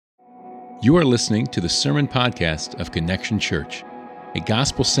You are listening to the Sermon Podcast of Connection Church, a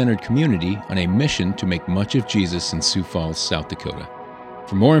gospel-centered community on a mission to make much of Jesus in Sioux Falls, South Dakota.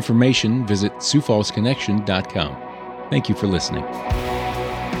 For more information, visit SiouxFallsConnection.com. Thank you for listening.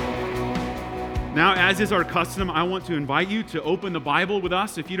 Now, as is our custom, I want to invite you to open the Bible with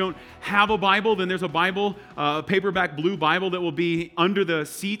us. If you don't have a Bible, then there's a Bible, a paperback blue Bible that will be under the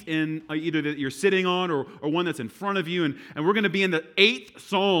seat in either that you're sitting on or one that's in front of you. And we're going to be in the 8th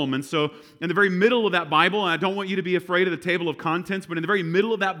Psalm. And so in the very middle of that Bible, and I don't want you to be afraid of the table of contents, but in the very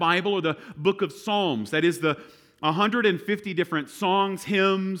middle of that Bible are the book of Psalms. That is the 150 different songs,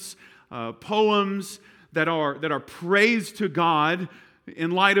 hymns, poems that are praise to God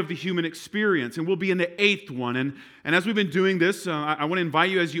in light of the human experience. And we'll be in the 8th one. And as we've been doing this, I want to invite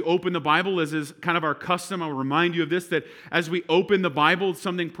you as you open the Bible, as is kind of our custom, I'll remind you of this, that as we open the Bible,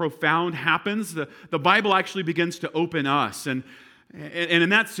 something profound happens. The Bible actually begins to open us. And in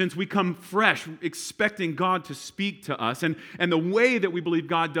that sense, we come fresh, expecting God to speak to us. And the way that we believe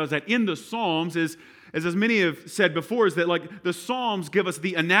God does that in the Psalms is, as many have said before, is that like the Psalms give us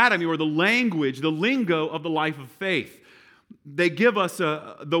the anatomy or the language, the lingo of the life of faith. They give us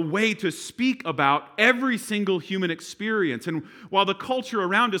the way to speak about every single human experience. And while the culture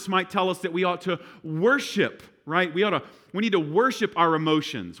around us might tell us that we ought to worship, right? We need to worship our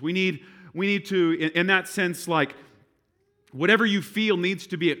emotions. We need to, in that sense, like whatever you feel needs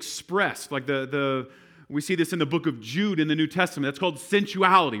to be expressed. Like we see this in the book of Jude in the New Testament. That's called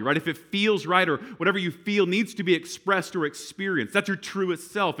sensuality, right? If it feels right or whatever you feel needs to be expressed or experienced. That's your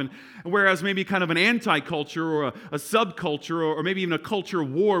truest self. And whereas maybe kind of an anti-culture or a subculture or maybe even a culture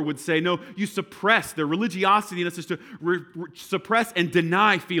war would say, no, you suppress. The religiosity in us is to suppress and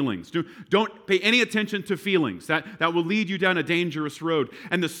deny feelings. Don't pay any attention to feelings. That will lead you down a dangerous road.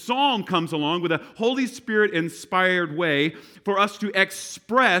 And the Psalm comes along with a Holy Spirit-inspired way for us to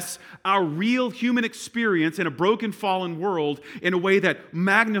express our real human experience in a broken, fallen world in a way that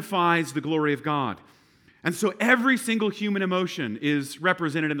magnifies the glory of God. And so every single human emotion is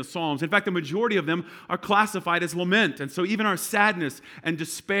represented in the Psalms. In fact, the majority of them are classified as lament. And so even our sadness and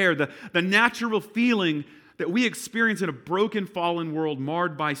despair, the natural feeling that we experience in a broken, fallen world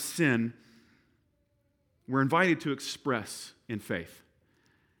marred by sin, we're invited to express in faith.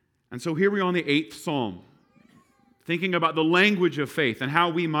 And so here we are on the 8th Psalm, thinking about the language of faith and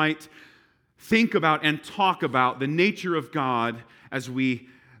how we might think about and talk about the nature of God as we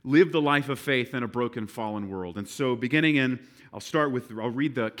live the life of faith in a broken, fallen world. And so I'll read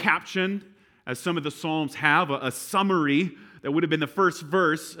the caption, as some of the Psalms have, a summary that would have been the first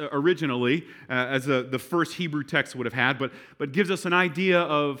verse originally, as the first Hebrew text would have had, but gives us an idea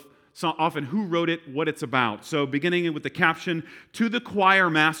of often who wrote it, what it's about. So beginning with the caption, "To the choir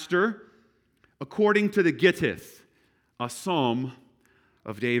master, according to the Gittith, a psalm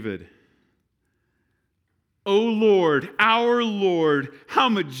of David. O Lord, our Lord, how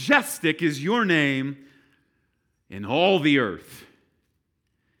majestic is your name in all the earth.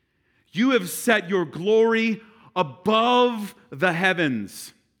 You have set your glory above the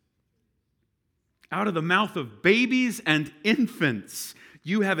heavens. Out of the mouth of babies and infants,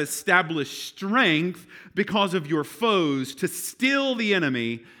 you have established strength because of your foes to still the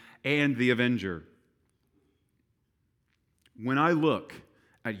enemy and the avenger. When I look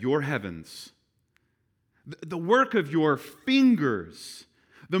at your heavens, the work of your fingers,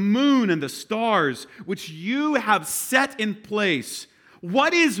 the moon and the stars, which you have set in place,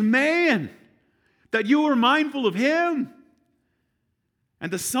 what is man that you are mindful of him?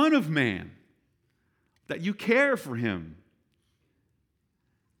 And the Son of Man that you care for him?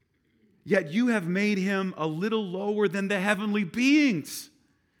 Yet you have made him a little lower than the heavenly beings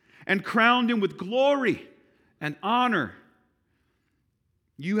and crowned him with glory and honor.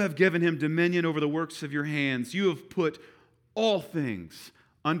 You have given him dominion over the works of your hands. You have put all things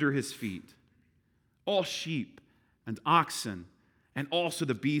under his feet, all sheep and oxen, and also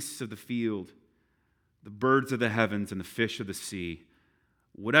the beasts of the field, the birds of the heavens and the fish of the sea,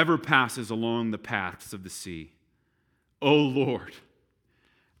 whatever passes along the paths of the sea. O Lord,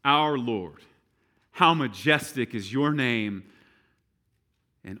 our Lord, how majestic is your name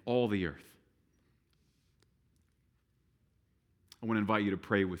in all the earth." I want to invite you to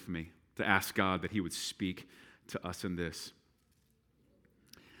pray with me, to ask God that he would speak to us in this.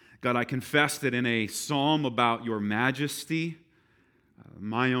 God, I confess that in a psalm about your majesty,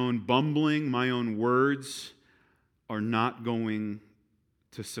 my own bumbling, my own words are not going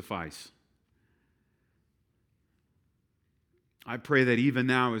to suffice. I pray that even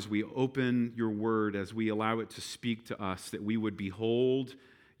now as we open your word, as we allow it to speak to us, that we would behold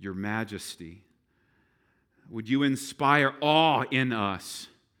your majesty. Would you inspire awe in us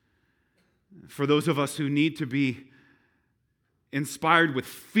For those of us who need to be inspired with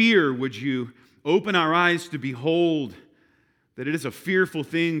fear, would you open our eyes to behold that it is a fearful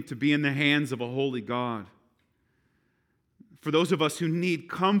thing to be in the hands of a holy God? For those of us who need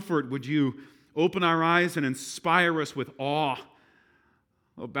comfort, would you open our eyes and inspire us with awe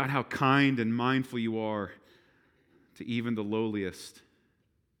about how kind and mindful you are to even the lowliest?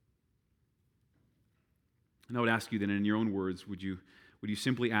 And I would ask you then, in your own words, would you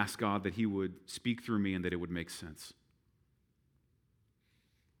simply ask God that He would speak through me and that it would make sense?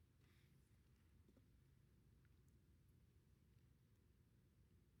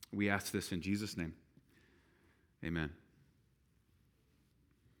 We ask this in Jesus' name. Amen.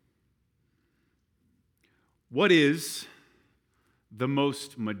 What is the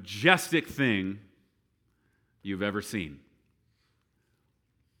most majestic thing you've ever seen?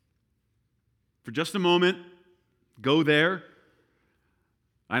 For just a moment, go there.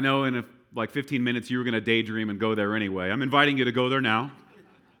 I know in like 15 minutes you were going to daydream and go there anyway. I'm inviting you to go there now.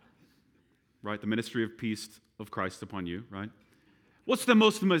 Right? The ministry of peace of Christ upon you, right? What's the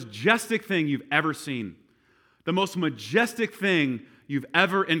most majestic thing you've ever seen? The most majestic thing you've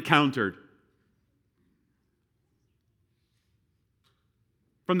ever encountered?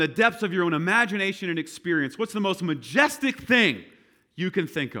 From the depths of your own imagination and experience, what's the most majestic thing you can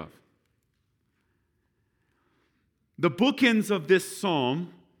think of? The bookends of this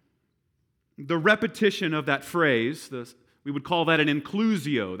psalm, the repetition of that phrase, we would call that an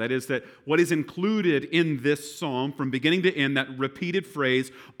inclusio. That is, that what is included in this psalm from beginning to end, that repeated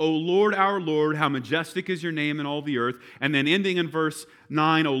phrase, O Lord, our Lord, how majestic is your name in all the earth. And then ending in verse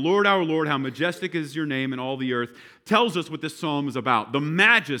 9, O Lord, our Lord, how majestic is your name in all the earth, tells us what this psalm is about. The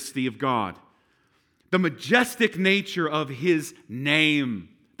majesty of God. The majestic nature of His name.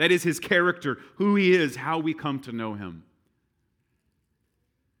 That is His character, who He is, how we come to know Him.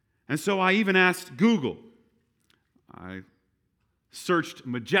 And so I even asked Google. I searched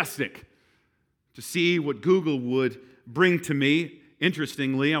majestic to see what Google would bring to me.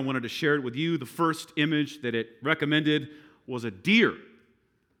 Interestingly, I wanted to share it with you. The first image that it recommended was a deer.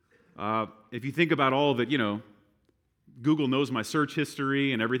 If you think about all that, Google knows my search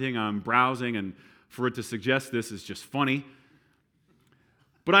history and everything I'm browsing, and for it to suggest this is just funny.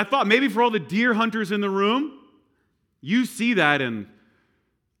 But I thought maybe for all the deer hunters in the room, you see that and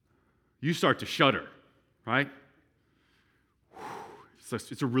you start to shudder, right?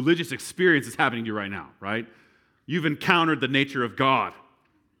 It's a religious experience that's happening to you right now, right? You've encountered the nature of God.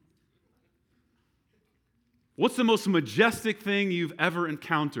 What's the most majestic thing you've ever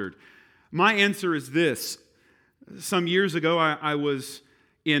encountered? My answer is this. Some years ago, I was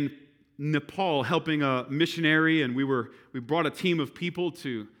in Nepal helping a missionary, and we brought a team of people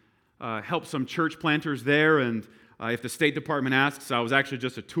to help some church planters there, and if the State Department asks, I was actually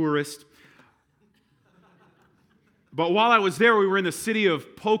just a tourist. But while I was there, we were in the city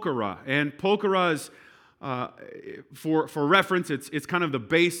of Pokhara, and Pokhara is, for reference, it's kind of the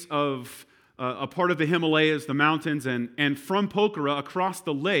base of a part of the Himalayas, the mountains, and from Pokhara, across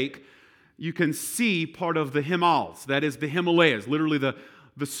the lake, you can see part of the Himals. That is the Himalayas, literally the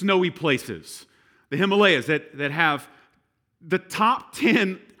snowy places. The Himalayas that have the top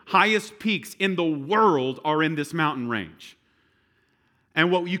 10 highest peaks in the world are in this mountain range.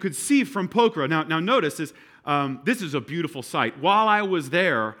 And what you could see from Pokhara, now notice is, this is a beautiful sight. While I was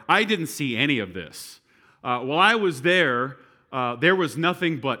there, I didn't see any of this. While I was there was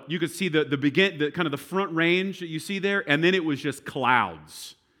nothing but, you could see the kind of the front range that you see there, and then it was just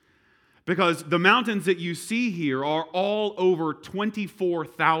clouds. Because the mountains that you see here are all over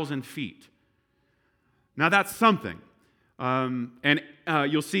 24,000 feet. Now that's something. And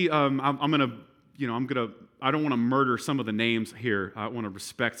you'll see, I don't want to murder some of the names here. I want to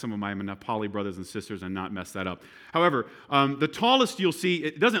respect some of my Nepali brothers and sisters and not mess that up. However, the tallest you'll see,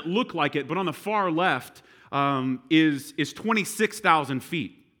 it doesn't look like it, but on the far left is 26,000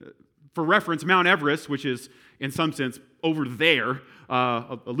 feet. For reference, Mount Everest, which is in some sense over there,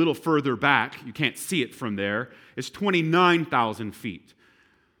 a little further back, you can't see it from there, is 29,000 feet.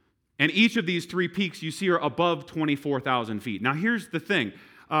 And each of these three peaks you see are above 24,000 feet. Now here's the thing.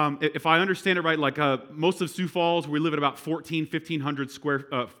 If I understand it right, like most of Sioux Falls, we live at about 1,500 square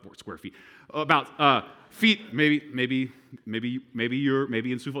feet. About feet, maybe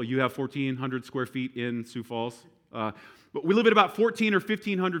in Sioux Falls, you have 1,400 square feet in Sioux Falls. But we live at about 1,400 or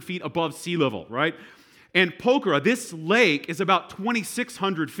 1,500 feet above sea level, right? And Pokhara, this lake, is about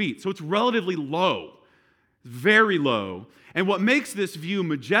 2,600 feet, so it's relatively low, very low. And what makes this view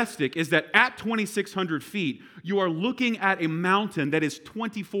majestic is that at 2,600 feet, you are looking at a mountain that is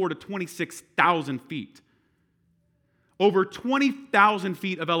 24,000 to 26,000 feet. over 20,000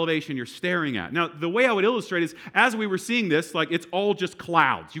 feet of elevation you're staring at. Now, the way I would illustrate is, as we were seeing this, like it's all just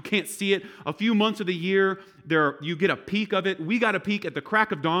clouds. You can't see it. A few months of the year, you get a peek of it. We got a peek at the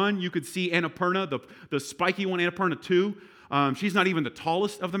crack of dawn. You could see Annapurna, the spiky one, Annapurna 2. She's not even the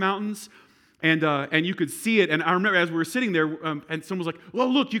tallest of the mountains. And you could see it. And I remember as we were sitting there, and someone was like, "Well,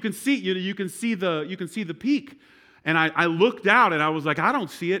 look, you can see the peak." And I looked out and I was like, I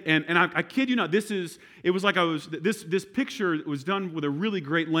don't see it. And I kid you not, this picture was done with a really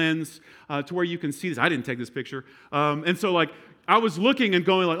great lens to where you can see this. I didn't take this picture. And so like I was looking and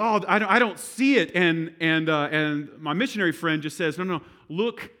going like, oh, I don't see it. And my missionary friend just says, no,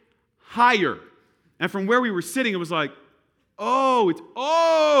 look higher. And from where we were sitting, it was like, oh.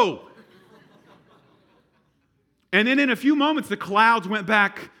 And then in a few moments, the clouds went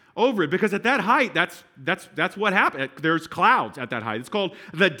back over it, because at that height, that's what happened. There's clouds at that height. It's called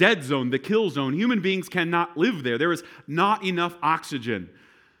the dead zone, the kill zone. Human beings cannot live there. There is not enough oxygen.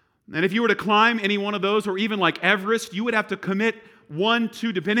 And if you were to climb any one of those, or even like Everest, you would have to commit 1,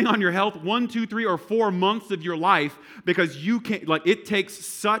 2, depending on your health, 1, 2, 3, or 4 months of your life, because you can't, like, it takes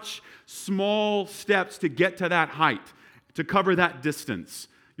such small steps to get to that height, to cover that distance.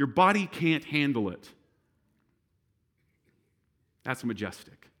 Your body can't handle it. That's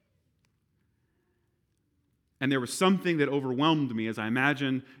majestic. And there was something that overwhelmed me, as I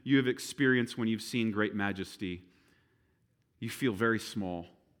imagine you have experienced when you've seen great majesty. You feel very small.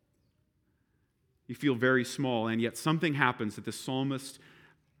 You feel very small, and yet something happens that the psalmist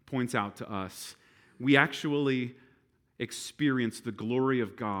points out to us. We actually experience the glory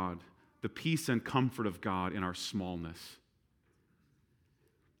of God, the peace and comfort of God in our smallness.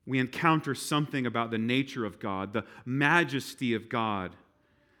 We encounter something about the nature of God, the majesty of God.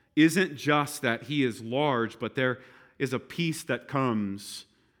 Isn't just that He is large, but there is a peace that comes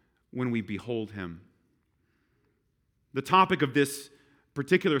when we behold Him. The topic of this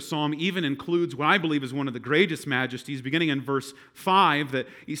particular psalm even includes what I believe is one of the greatest majesties, beginning in verse 5, that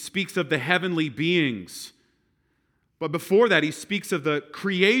he speaks of the heavenly beings. But before that, he speaks of the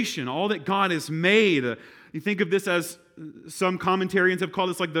creation, all that God has made. You think of this as, some commentarians have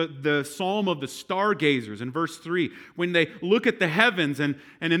called this like the psalm of the stargazers in verse 3. When they look at the heavens, and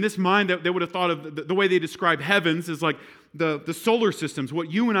in this mind, they would have thought of the way they describe heavens is like the solar systems,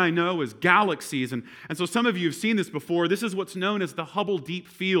 what you and I know as galaxies. And so some of you have seen this before. This is what's known as the Hubble Deep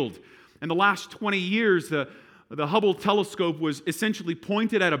Field. In the last 20 years, the Hubble telescope was essentially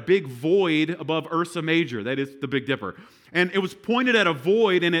pointed at a big void above Ursa Major, that is the Big Dipper. And it was pointed at a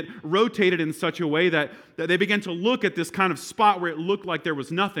void, and it rotated in such a way that they began to look at this kind of spot where it looked like there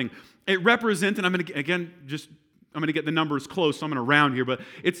was nothing. It represents, and I'm going to get the numbers close, so I'm going to round here, but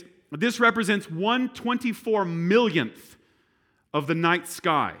this represents 1/24 millionth of the night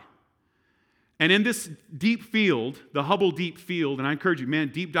sky. And in this deep field, the Hubble Deep Field, and I encourage you,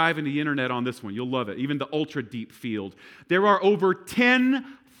 man, deep dive into the internet on this one. You'll love it. Even the ultra deep field. There are over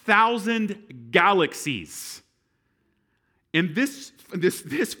 10,000 galaxies. In this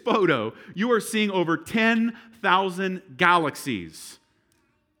photo, you are seeing over 10,000 galaxies.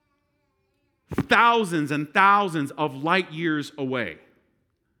 Thousands and thousands of light years away.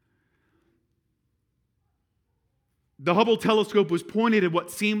 The Hubble telescope was pointed at what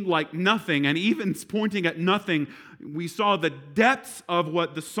seemed like nothing, and even pointing at nothing, we saw the depths of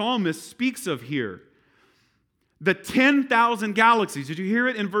what the psalmist speaks of here. The 10,000 galaxies. Did you hear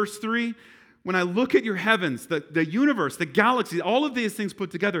it in verse 3? When I look at your heavens, the universe, the galaxies, all of these things put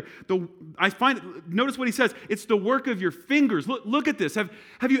together, notice what he says, it's the work of your fingers. Look at this.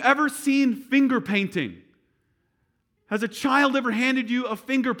 Have you ever seen finger painting? Has a child ever handed you a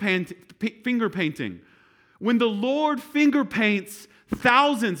finger painting? When the Lord finger paints,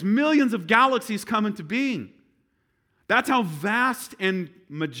 thousands, millions of galaxies come into being. That's how vast and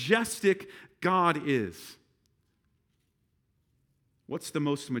majestic God is. What's the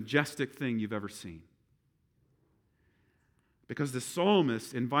most majestic thing you've ever seen? Because the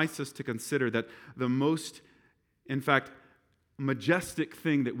psalmist invites us to consider that the most, in fact, majestic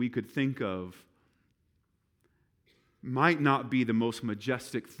thing that we could think of might not be the most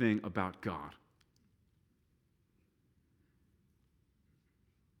majestic thing about God.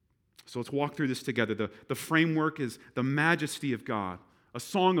 So let's walk through this together. The framework is the majesty of God. A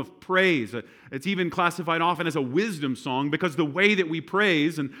song of praise. It's even classified often as a wisdom song because the way that we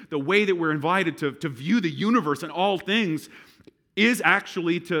praise and the way that we're invited to view the universe and all things is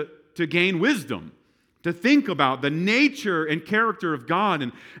actually to gain wisdom, to think about the nature and character of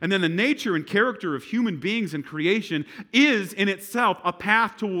God. And then the nature and character of human beings and creation is in itself a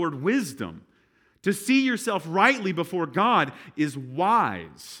path toward wisdom. To see yourself rightly before God is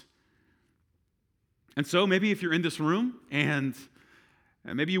wise. And so maybe if you're in this room and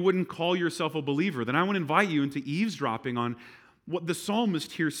maybe you wouldn't call yourself a believer, then I want to invite you into eavesdropping on what the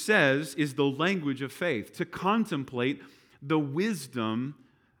psalmist here says is the language of faith, to contemplate the wisdom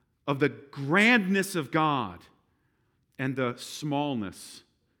of the grandness of God and the smallness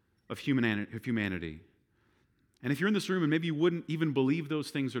of humanity. And if you're in this room and maybe you wouldn't even believe those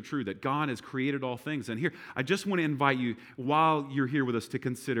things are true, that God has created all things, and here, I just want to invite you, while you're here with us, to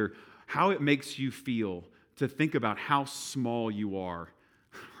consider how it makes you feel to think about how small you are,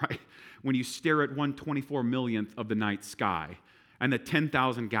 right? When you stare at 1/24 millionth of the night sky and the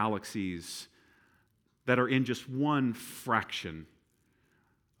 10,000 galaxies that are in just one fraction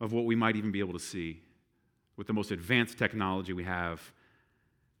of what we might even be able to see with the most advanced technology we have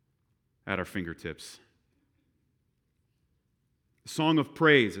at our fingertips. Song of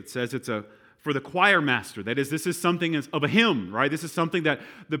praise, it says it's for the choir master. That is, this is something of a hymn, right? This is something that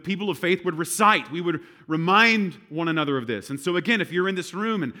the people of faith would recite. We would remind one another of this. And so again, if you're in this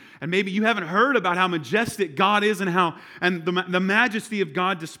room and maybe you haven't heard about how majestic God is and the majesty of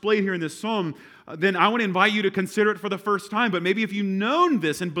God displayed here in this psalm, then I want to invite you to consider it for the first time. But maybe if you've known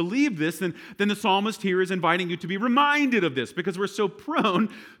this and believed this, then the psalmist here is inviting you to be reminded of this, because we're so prone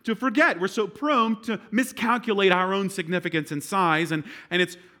to forget. We're so prone to miscalculate our own significance and size. And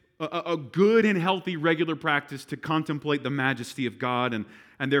it's a good and healthy regular practice to contemplate the majesty of God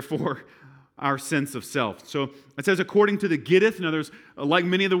and therefore our sense of self. So it says, according to the Gittith. Now, there's, like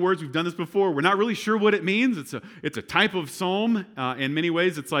many of the words, we've done this before, we're not really sure what it means. It's a type of psalm. In many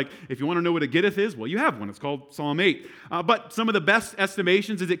ways, it's like, if you want to know what a Gittith is, well, you have one. It's called Psalm 8. But some of the best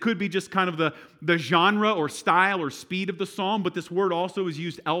estimations is it could be just kind of the genre or style or speed of the psalm, but this word also is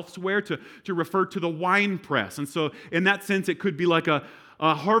used elsewhere to refer to the wine press. And so in that sense, it could be like a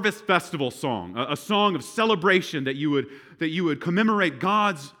harvest festival song, a song of celebration that you would commemorate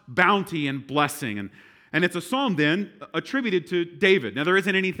God's bounty and blessing. And it's a psalm then attributed to David. Now, there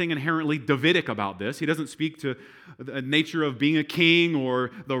isn't anything inherently Davidic about this. He doesn't speak to the nature of being a king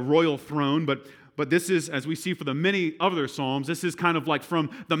or the royal throne, but this is, as we see for the many other psalms, this is kind of like from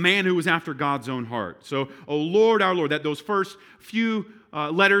the man who was after God's own heart. So, O Lord, our Lord, that those first few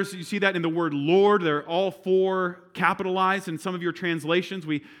letters, you see that in the word Lord, they're all four capitalized in some of your translations.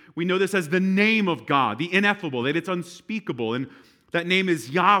 We know this as the name of God, the ineffable, that it's unspeakable, and that name is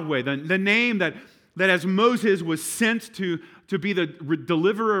Yahweh, the name that as Moses was sent to be the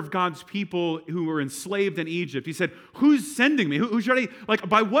deliverer of God's people who were enslaved in Egypt, he said, who's sending me? Who should I,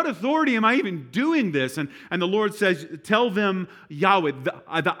 by what authority am I even doing this? And the Lord says, tell them Yahweh,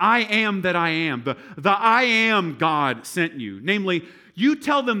 the I am that I am, the I am God sent you. Namely, you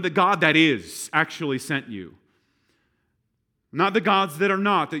tell them the God that is actually sent you. Not the gods that are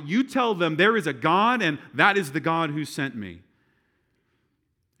not, that you tell them there is a God and that is the God who sent me.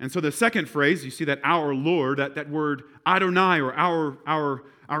 And so the second phrase, you see that our Lord, that word Adonai, or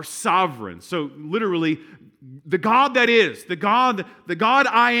our sovereign. So literally, the God that is, the God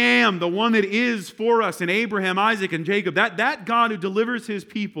I am, the one that is for us in Abraham, Isaac, and Jacob, that God who delivers his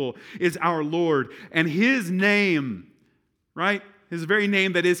people is our Lord. And his name, right? His very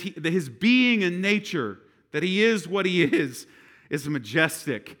name, that is his being and nature, that he is what he is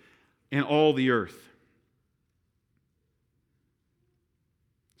majestic in all the earth.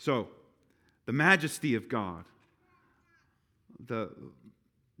 So, the majesty of God,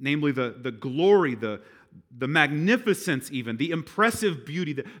 namely the glory, the magnificence even, the impressive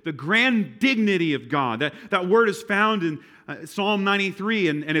beauty, the grand dignity of God. That word is found in Psalm 93,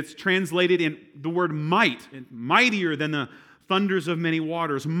 and it's translated in the word might, mightier than the thunders of many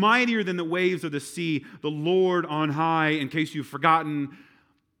waters, mightier than the waves of the sea. The Lord on high, in case you've forgotten,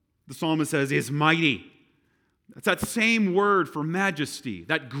 the psalmist says, is mighty. It's that same word for majesty,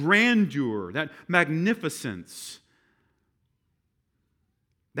 that grandeur, that magnificence.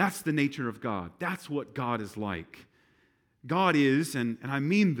 That's the nature of God. That's what God is like. God is, and I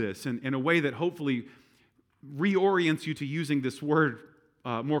mean this in a way that hopefully reorients you to using this word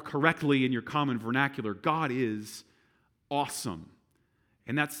more correctly in your common vernacular. God is awesome.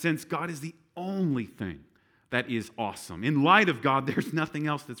 In that sense, God is the only thing that is awesome. In light of God, there's nothing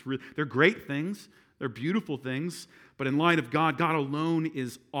else that's real. They're great things. They're beautiful things, but in light of God, God alone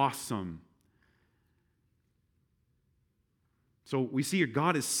is awesome. So we see here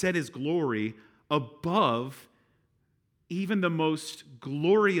God has set his glory above even the most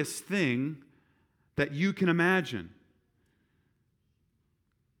glorious thing that you can imagine.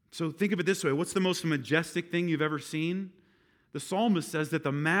 So think of it this way. What's the most majestic thing you've ever seen? The psalmist says that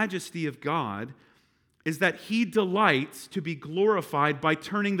the majesty of God is that he delights to be glorified by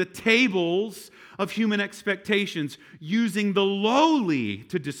turning the tables of human expectations, using the lowly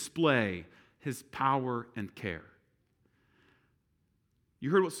to display his power and care. You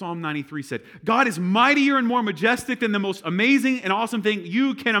heard what Psalm 93 said. God is mightier and more majestic than the most amazing and awesome thing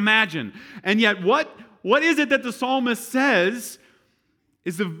you can imagine. And yet, what is it that the psalmist says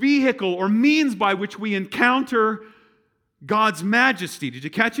is the vehicle or means by which we encounter God's majesty? Did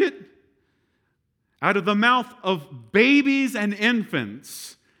you catch it? Out of the mouth of babies and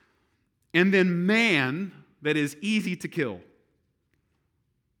infants, and then man that is easy to kill.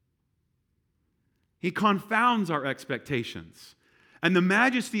 He confounds our expectations. And the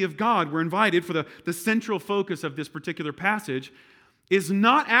majesty of God, we're invited for the central focus of this particular passage, is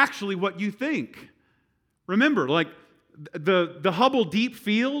not actually what you think. Remember, like the Hubble Deep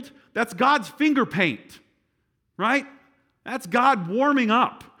Field, that's God's finger paint, right? That's God warming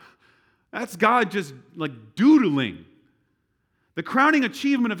up. That's God just like doodling. The crowning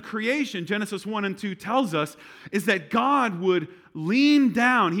achievement of creation, Genesis 1 and 2 tells us, is that God would lean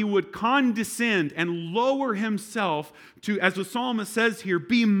down, he would condescend and lower himself to, as the psalmist says here,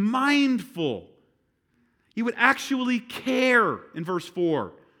 be mindful. He would actually care, in verse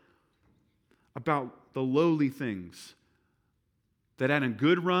 4, about the lowly things that at a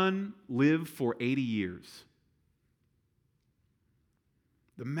good run live for 80 years.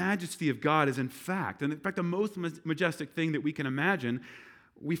 The majesty of God is in fact the most majestic thing that we can imagine,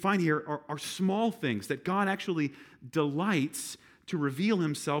 we find here are small things that God actually delights to reveal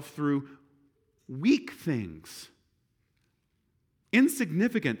himself through weak things,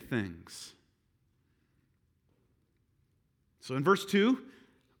 insignificant things. So in verse 2,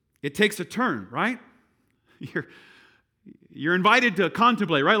 it takes a turn, right? You're invited to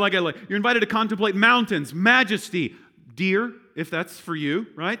contemplate, right? You're invited to contemplate mountains, majesty, deer, if that's for you,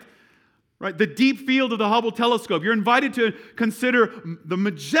 right? Right? The deep field of the Hubble telescope. You're invited to consider the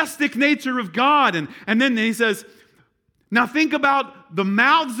majestic nature of God. And then he says, now think about the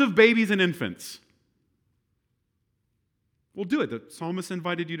mouths of babies and infants. We'll do it. The psalmist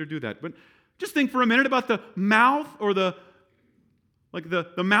invited you to do that. But just think for a minute about the mouth or the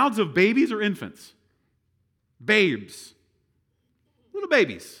mouths of babies or infants. Babes. Little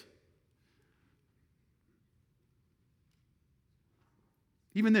babies.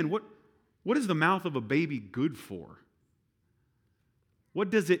 Even then, what is the mouth of a baby good for? What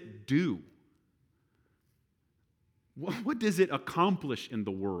does it do? What does it accomplish in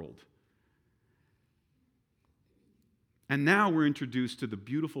the world? And now we're introduced to the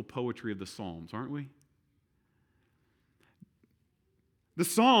beautiful poetry of the Psalms, aren't we? The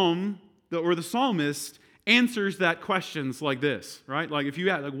psalmist answers that questions like this, right? Like if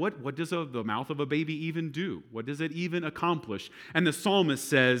you ask, like, what does the mouth of a baby even do? What does it even accomplish? And the psalmist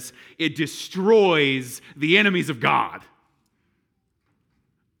says, it destroys the enemies of God.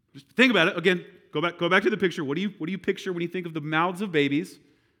 Just think about it. Again, go back to the picture. What do you picture when you think of the mouths of babies,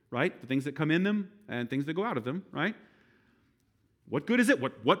 right? The things that come in them and things that go out of them, right? What good is it?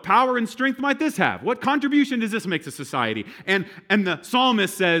 What power and strength might this have? What contribution does this make to society? And the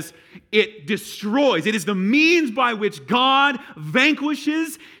psalmist says, it destroys. It is the means by which God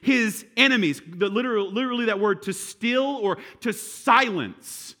vanquishes his enemies. Literally that word, to still or to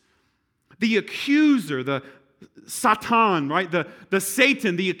silence. The accuser, the Satan, right? The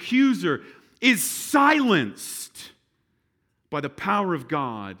Satan, the accuser, is silenced by the power of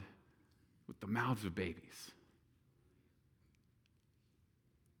God with the mouths of babies.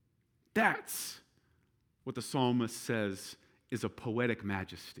 That's what the psalmist says is a poetic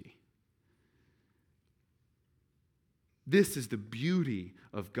majesty. This is the beauty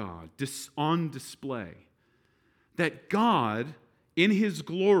of God on display. That God, in his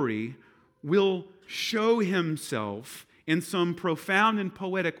glory, will show himself in some profound and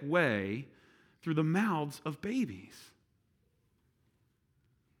poetic way through the mouths of babies.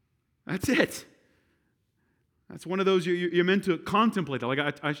 That's it. That's one of those you're meant to contemplate.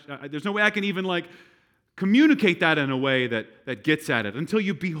 There's no way I can even communicate that in a way that gets at it until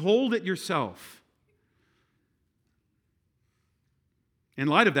you behold it yourself. In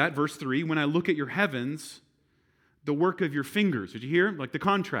light of that, verse 3, when I look at your heavens, the work of your fingers. Did you hear? Like the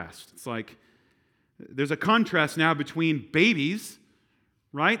contrast. It's like there's a contrast now between babies,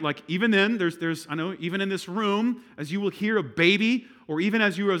 right? Like even then, there's I know even in this room, as you will hear a baby, or even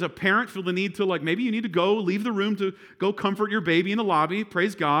as you as a parent feel the need to maybe you need to leave the room to go comfort your baby in the lobby.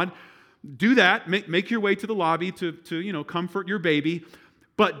 Praise God. Do that. Make your way to the lobby to comfort your baby.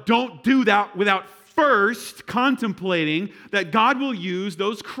 But don't do that without first contemplating that God will use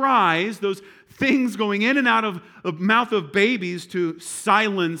those cries, those things going in and out of the mouth of babies to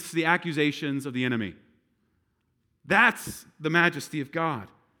silence the accusations of the enemy. That's the majesty of God.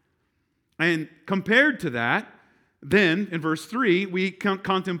 And compared to that, Then, in verse 3, we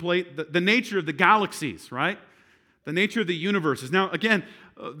contemplate the nature of the galaxies, right? The nature of the universes. Now, again,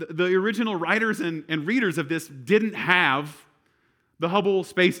 the original writers and readers of this didn't have the Hubble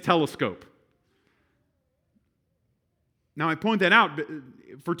Space Telescope. Now, I point that out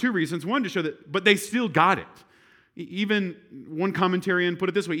for two reasons. One, to show that, but they still got it. Even one commentarian put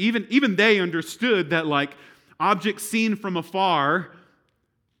it this way, even they understood that, like, objects seen from afar,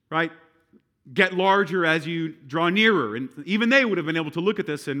 right, get larger as you draw nearer. And even they would have been able to look at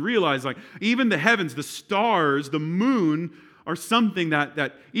this and realize, like, even the heavens, the stars, the moon are something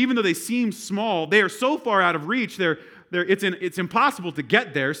that even though they seem small, they are so far out of reach, it's impossible to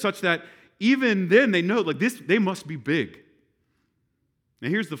get there, such that even then they know, like, they must be big. Now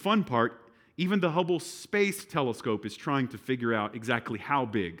here's the fun part. Even the Hubble Space Telescope is trying to figure out exactly how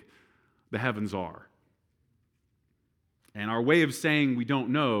big the heavens are. And our way of saying we don't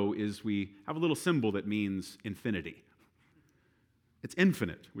know is we have a little symbol that means infinity. It's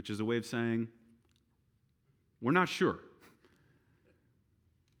infinite, which is a way of saying we're not sure.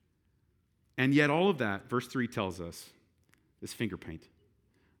 And yet all of that, verse 3 tells us, is finger paint.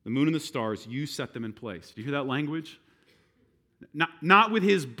 The moon and the stars, you set them in place. Do you hear that language? Not with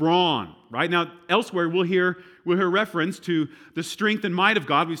his brawn, right? Now, elsewhere, we'll hear reference to the strength and might of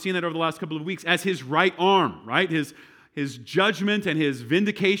God. We've seen that over the last couple of weeks as his right arm, right? His judgment and his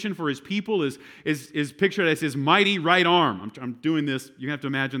vindication for his people is pictured as his mighty right arm. I'm doing this. You have to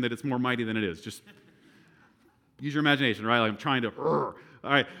imagine that it's more mighty than it is. Just use your imagination, right? Like I'm trying to, all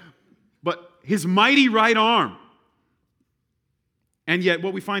right. But his mighty right arm. And yet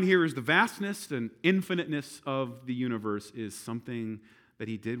what we find here is the vastness and infiniteness of the universe is something that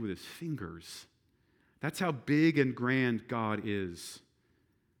he did with his fingers. That's how big and grand God is.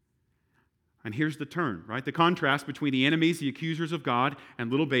 And here's the turn, right? The contrast between the enemies, the accusers of God,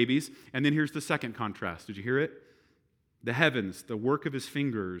 and little babies. And then here's the second contrast. Did you hear it? The heavens, the work of his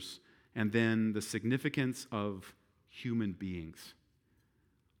fingers, and then the significance of human beings.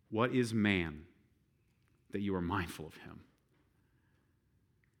 What is man that you are mindful of him?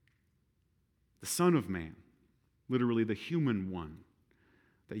 The Son of Man, literally the human one,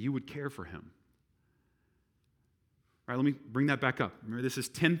 that you would care for him. All right, let me bring that back up. Remember, this is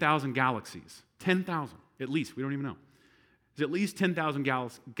 10,000 galaxies. 10,000, at least. We don't even know. There's at least 10,000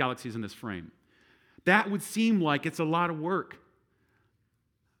 galaxies in this frame. That would seem like it's a lot of work.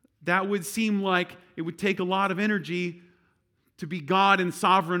 That would seem like it would take a lot of energy to be God and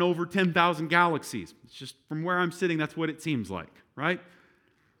sovereign over 10,000 galaxies. It's just from where I'm sitting, that's what it seems like, right?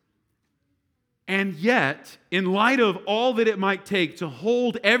 And yet, in light of all that it might take to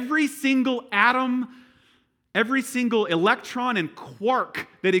hold every single atom, every single electron and quark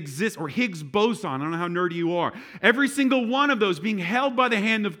that exists, or Higgs boson, I don't know how nerdy you are, every single one of those being held by the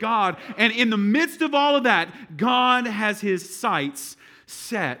hand of God, and in the midst of all of that, God has his sights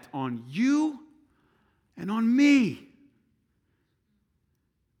set on you and on me.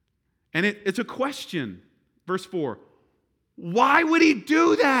 And it's a question. Verse 4, why would he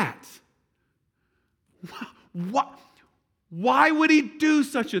do that? Why would he do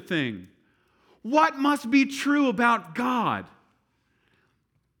such a thing? What must be true about God?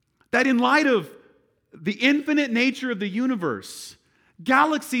 That in light of the infinite nature of the universe,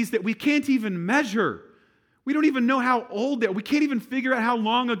 galaxies that we can't even measure, we don't even know how old they are. We can't even figure out how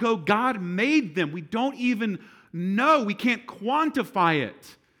long ago God made them. We don't even know. We can't quantify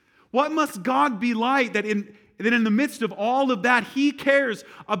it. What must God be like that in the midst of all of that, he cares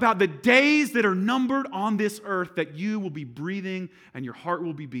about the days that are numbered on this earth that you will be breathing and your heart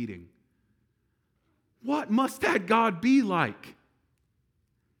will be beating? What must that God be like?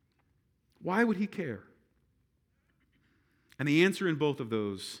 Why would he care? And the answer in both of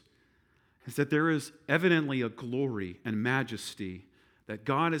those is that there is evidently a glory and majesty that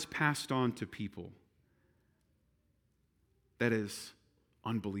God has passed on to people that is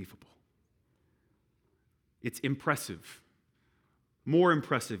unbelievable. It's impressive, more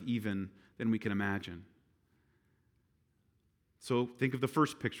impressive even than we can imagine. So think of the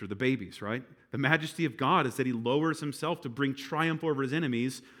first picture, the babies, right? The majesty of God is that he lowers himself to bring triumph over his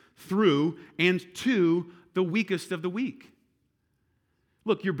enemies through and to the weakest of the weak.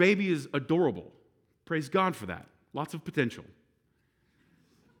 Look, your baby is adorable. Praise God for that. Lots of potential.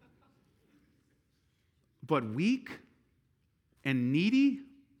 But weak and needy?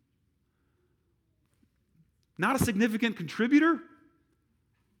 Not a significant contributor?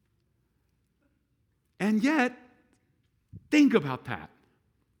 And yet, think about that.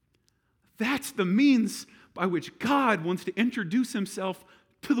 That's the means by which God wants to introduce himself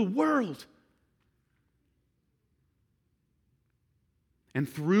to the world. And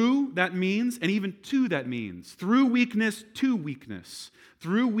through that means, and even to that means, through weakness to weakness,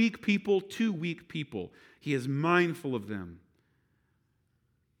 through weak people to weak people, he is mindful of them.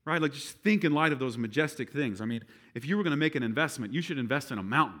 Right? Like, just think in light of those majestic things. I mean, if you were going to make an investment, you should invest in a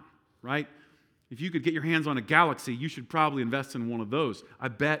mountain, right? If you could get your hands on a galaxy, you should probably invest in one of those. I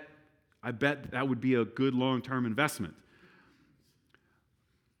bet that would be a good long-term investment.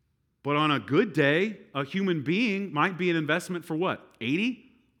 But on a good day, a human being might be an investment for what?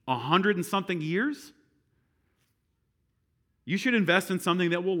 80? 100 and something years? You should invest in something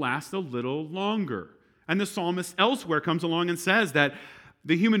that will last a little longer. And the psalmist elsewhere comes along and says that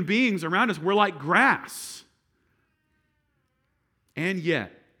the human beings around us, we're like grass. And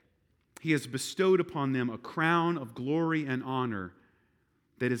yet, he has bestowed upon them a crown of glory and honor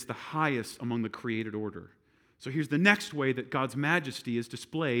that is the highest among the created order. So here's the next way that God's majesty is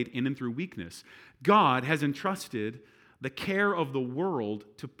displayed in and through weakness. God has entrusted the care of the world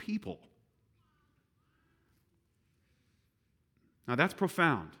to people. Now that's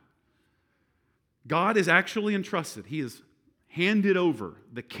profound. God is actually entrusted. He has handed over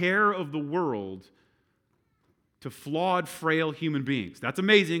the care of the world to flawed, frail human beings. That's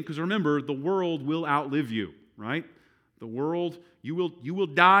amazing because remember, the world will outlive you, right? The world, you will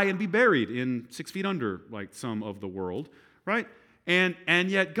die and be buried in 6 feet under, like some of the world, right? And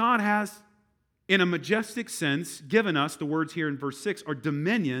yet God has, in a majestic sense, given us, the words here in verse 6, are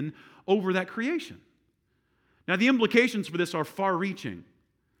dominion over that creation. Now the implications for this are far-reaching.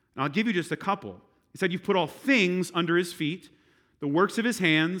 And I'll give you just a couple. He said, you've put all things under his feet, the works of his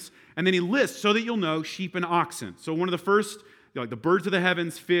hands, and then he lists, so that you'll know, sheep and oxen. So one of the first, like the birds of the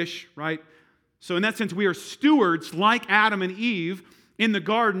heavens, fish, right? So in that sense, we are stewards like Adam and Eve in the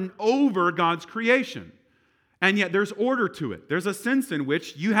garden over God's creation. And yet there's order to it. There's a sense in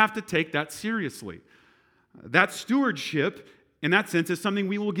which you have to take that seriously. That stewardship, in that sense, is something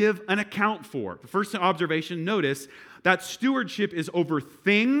we will give an account for. The first observation, notice that stewardship is over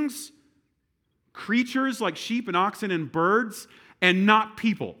things, creatures like sheep and oxen and birds, and not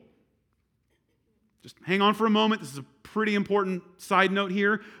people. Just hang on for a moment. This is a pretty important side note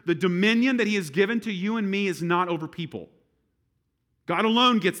here. The dominion that he has given to you and me is not over people. God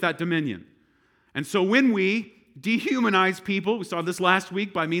alone gets that dominion. And so when we dehumanize people, we saw this last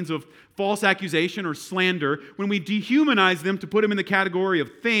week by means of false accusation or slander, when we dehumanize them to put them in the category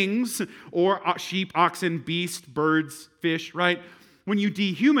of things or sheep, oxen, beast, birds, fish, right? When you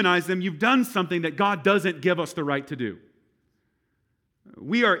dehumanize them, you've done something that God doesn't give us the right to do.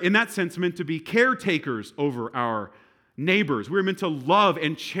 We are, in that sense, meant to be caretakers over our neighbors. We're meant to love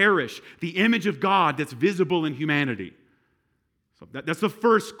and cherish the image of God that's visible in humanity. So that's the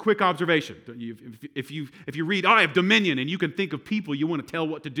first quick observation. If you read, I have dominion, and you can think of people you want to tell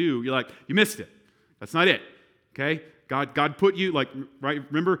what to do, you're like, you missed it. That's not it. Okay? God put you, like, right?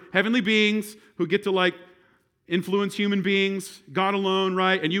 Remember, heavenly beings who get to, like, influence human beings, God alone,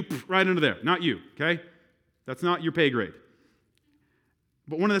 right? And you, right under there. Not you, okay? That's not your pay grade.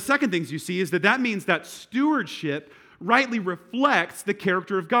 But one of the second things you see is that means that stewardship rightly reflects the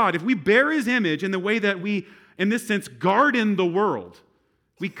character of God. If we bear his image in the way that we, in this sense, garden the world,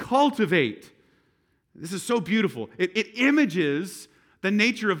 we cultivate. This is so beautiful. It images the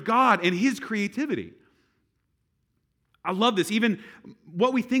nature of God and his creativity. I love this. Even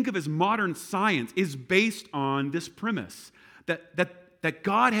what we think of as modern science is based on this premise that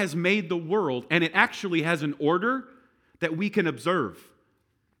God has made the world and it actually has an order that we can observe.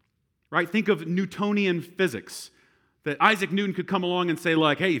 Right? Think of Newtonian physics. That Isaac Newton could come along and say,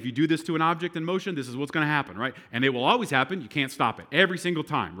 like, hey, if you do this to an object in motion, this is what's going to happen, right? And it will always happen. You can't stop it every single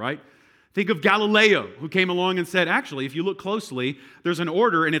time, right? Think of Galileo, who came along and said, actually, if you look closely, there's an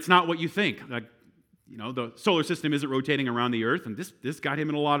order and it's not what you think. Like, you know, the solar system isn't rotating around the earth, and this got him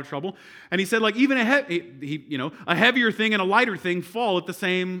in a lot of trouble. And he said, like, even a heavier thing and a lighter thing fall at the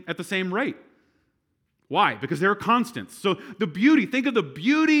same rate. Why? Because they're constants. So the beauty, think of the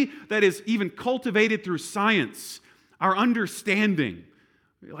beauty that is even cultivated through science, our understanding.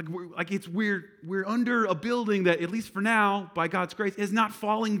 We're under a building that, at least for now, by God's grace, is not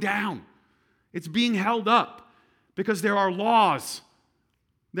falling down. It's being held up because there are laws.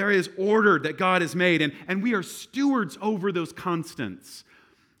 There is order that God has made, and we are stewards over those constants.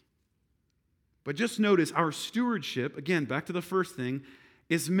 But just notice our stewardship, again, back to the first thing,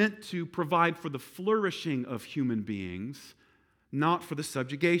 is meant to provide for the flourishing of human beings, not for the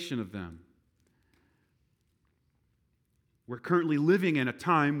subjugation of them. We're currently living in a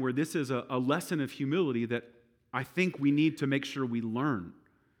time where this is a lesson of humility that I think we need to make sure we learn.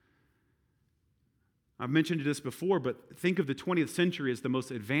 I've mentioned this before, but think of the 20th century as the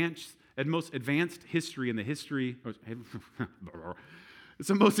most advanced history in the history, It's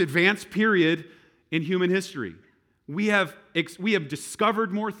the most advanced period in human history. We have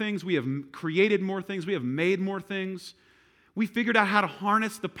discovered more things. We have created more things. We have made more things. We figured out how to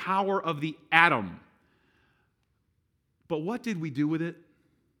harness the power of the atom. But what did we do with it?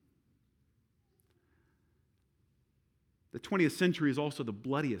 The 20th century is also the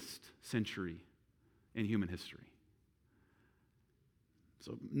bloodiest century in human history.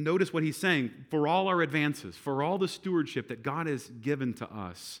 So notice what he's saying. For all our advances, for all the stewardship that God has given to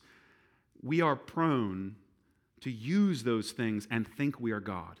us, we are prone to use those things and think we are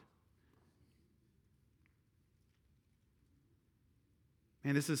God.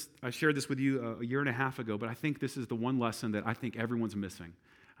 And I shared this with you a year and a half ago, but I think this is the one lesson that I think everyone's missing.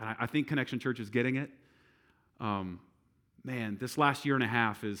 And I think Connection Church is getting it. This last year and a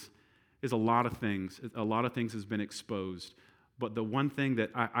half is a lot of things. A lot of things has been exposed. But the one thing that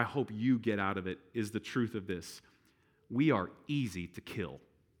I hope you get out of it is the truth of this. We are easy to kill.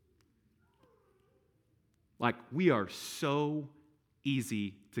 Like, we are so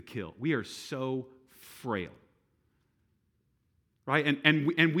easy to kill. We are so frail. Right?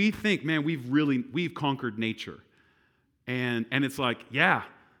 And we think, man, we've conquered nature. And it's like, yeah,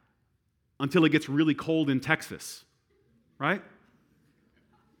 until it gets really cold in Texas. Right?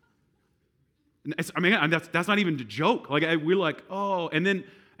 That's not even a joke. Like, we're like, oh, and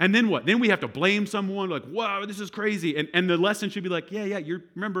then what? Then we have to blame someone, like, wow, this is crazy. And the lesson should be like, yeah,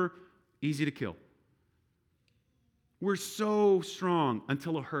 remember, easy to kill. We're so strong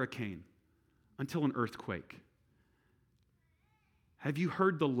until a hurricane, until an earthquake. Have you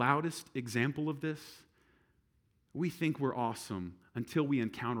heard the loudest example of this? We think we're awesome until we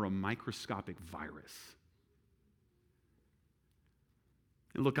encounter a microscopic virus.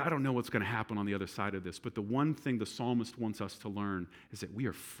 And look, I don't know what's going to happen on the other side of this, but the one thing the psalmist wants us to learn is that we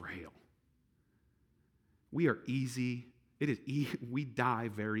are frail. We are easy. We die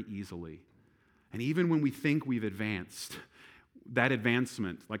very easily. And even when we think we've advanced, that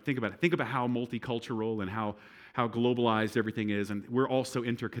advancement, like think about it. Think about how multicultural and how globalized everything is, and we're also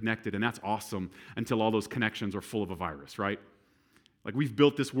interconnected, and that's awesome until all those connections are full of a virus, right? Like, we've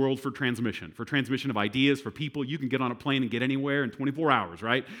built this world for transmission of ideas, for people. You can get on a plane and get anywhere in 24 hours,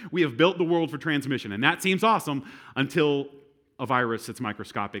 right? We have built the world for transmission, and that seems awesome until a virus that's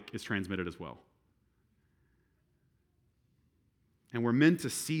microscopic is transmitted as well. And we're meant to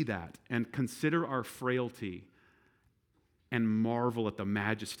see that and consider our frailty and marvel at the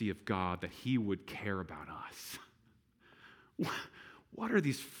majesty of God that He would care about us. What are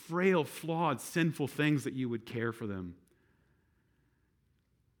these frail, flawed, sinful things that you would care for them?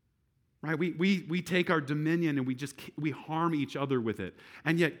 Right? We take our dominion and we harm each other with it.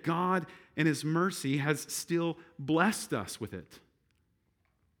 And yet God, in His mercy, has still blessed us with it.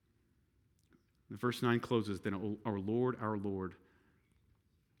 Verse 9 closes, then, our Lord,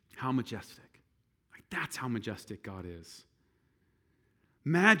 how majestic. Like, that's how majestic God is.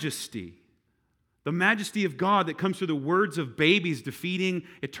 Majesty. The majesty of God that comes through the words of babies defeating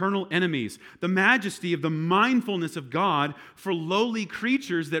eternal enemies. The majesty of the mindfulness of God for lowly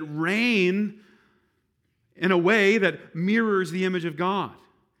creatures that reign in a way that mirrors the image of God.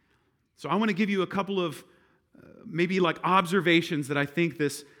 So I want to give you a couple of maybe like observations that I think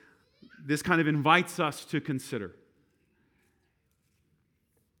this kind of invites us to consider.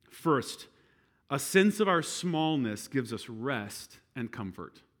 First, a sense of our smallness gives us rest and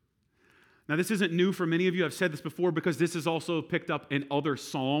comfort. Now, this isn't new for many of you. I've said this before because this is also picked up in other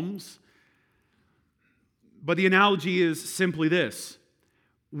Psalms. But the analogy is simply this.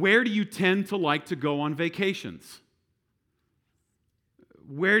 Where do you tend to like to go on vacations?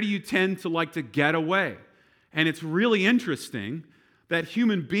 Where do you tend to like to get away? And it's really interesting that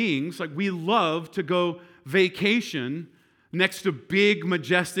human beings, like, we love to go vacation next to big,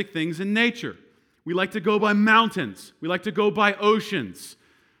 majestic things in nature. We like to go by mountains. We like to go by oceans.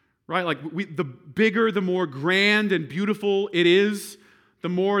 Right? Like, the bigger, the more grand and beautiful it is, the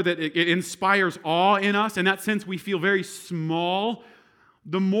more that it inspires awe in us. In that sense, we feel very small.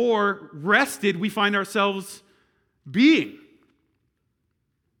 The more rested we find ourselves being.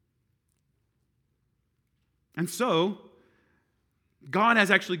 And so, God has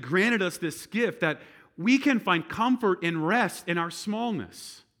actually granted us this gift that we can find comfort and rest in our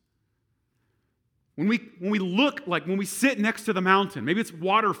smallness. When we look, like when we sit next to the mountain, maybe it's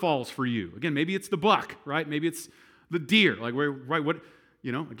waterfalls for you. Again, maybe it's the buck, right? Maybe it's the deer. Like, right, what,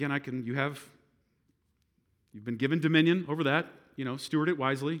 again, you've been given dominion over that. Steward it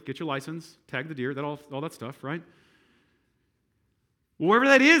wisely, get your license, tag the deer, all that stuff, right? Wherever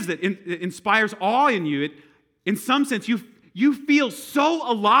that is that inspires awe in you, in some sense, you feel so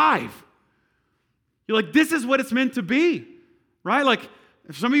alive. You're like, this is what it's meant to be, right? Like,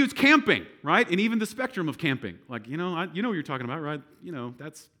 Some of you, it's camping, right? And even the spectrum of camping. Like, you know what you're talking about, right?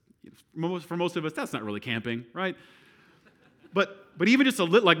 That's, for most of us, that's not really camping, right? But even just a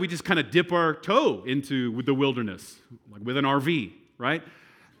little, like we just kind of dip our toe into the wilderness, like with an RV, right?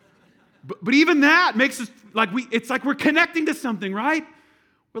 But even that makes us, it's like we're connecting to something, right?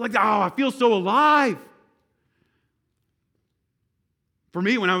 We're like, oh, I feel so alive. For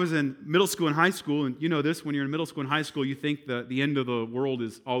me, when I was in middle school and high school, and you know this, when you're in middle school and high school, you think the end of the world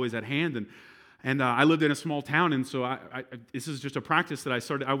is always at hand. And I lived in a small town, and so this is just a practice that I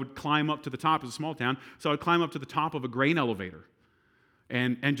started. I would climb up to the top of a small town, so I would climb up to the top of a grain elevator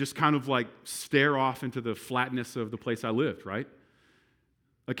and just kind of like stare off into the flatness of the place I lived, right?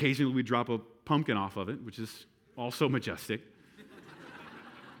 Occasionally, we'd drop a pumpkin off of it, which is also majestic.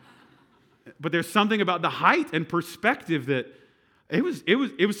 But there's something about the height and perspective that it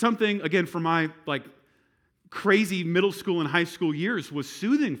was something, again, for my like crazy middle school and high school years was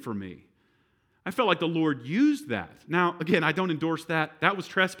soothing for me. I felt like the Lord used that. Now, again, I don't endorse that. That was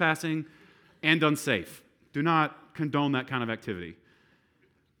trespassing and unsafe. Do not condone that kind of activity.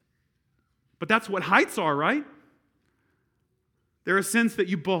 But that's what heights are, right? They're a sense that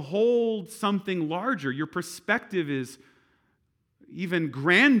you behold something larger. Your perspective is even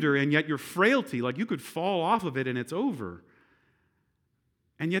grander, and yet your frailty, like you could fall off of it and it's over.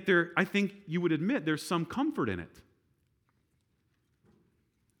 And yet I think you would admit there's some comfort in it.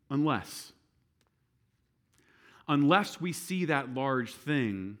 Unless we see that large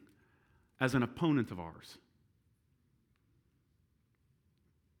thing as an opponent of ours.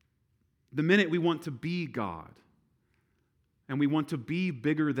 The minute we want to be God, and we want to be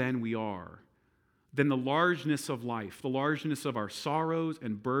bigger than we are, then the largeness of life, the largeness of our sorrows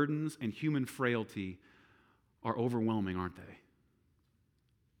and burdens and human frailty are overwhelming, aren't they?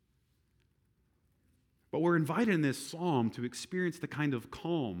 But we're invited in this psalm to experience the kind of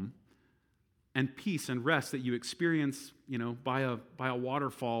calm and peace and rest that you experience, by a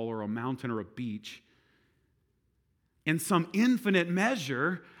waterfall or a mountain or a beach, in some infinite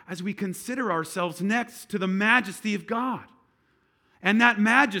measure as we consider ourselves next to the majesty of God. And that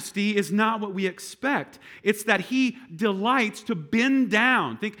majesty is not what we expect. It's that He delights to bend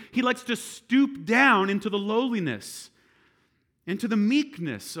down. He likes to stoop down into the lowliness, into the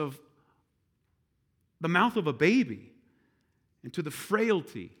meekness of the mouth of a baby, into the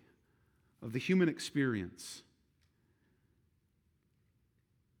frailty of the human experience.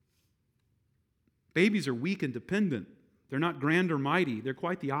 Babies are weak and dependent. They're not grand or mighty. They're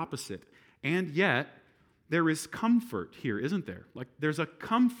quite the opposite. And yet, there is comfort here, isn't there? Like there's a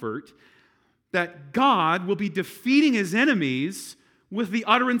comfort that God will be defeating His enemies with the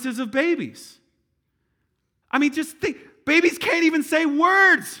utterances of babies. I mean, just think, babies can't even say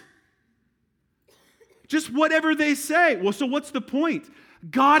words. Just whatever they say. Well, so what's the point?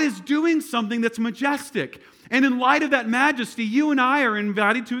 God is doing something that's majestic. And in light of that majesty, you and I are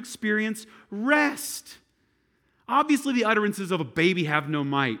invited to experience rest. Obviously, the utterances of a baby have no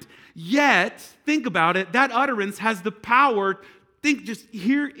might. Yet, think about it, that utterance has the power. Just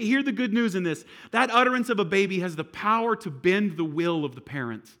hear the good news in this. That utterance of a baby has the power to bend the will of the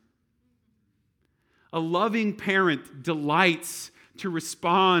parent. A loving parent delights to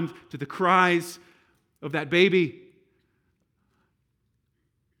respond to the cries of that baby.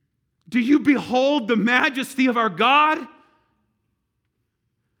 Do you behold the majesty of our God?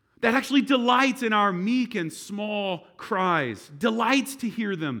 That actually delights in our meek and small cries, delights to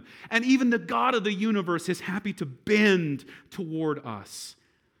hear them. And even the God of the universe is happy to bend toward us.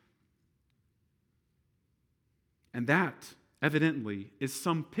 And that, evidently, is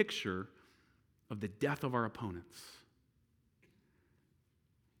some picture of the death of our opponents.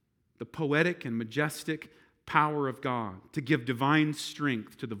 The poetic and majestic power of God to give divine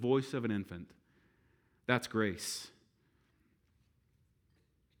strength to the voice of an infant. That's grace.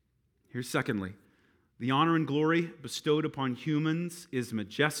 Here's secondly, the honor and glory bestowed upon humans is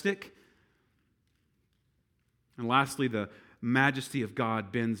majestic. And lastly, the majesty of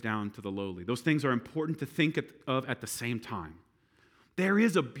God bends down to the lowly. Those things are important to think of at the same time. There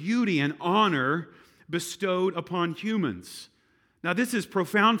is a beauty and honor bestowed upon humans. Now, this is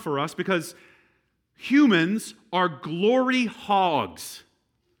profound for us because humans are glory hogs.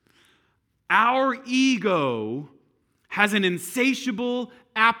 Our ego has an insatiable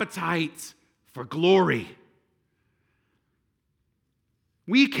appetite for glory.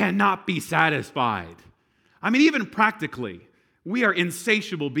 We cannot be satisfied. I mean, even practically, we are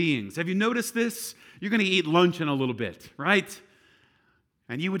insatiable beings. Have you noticed this? You're going to eat lunch in a little bit, right?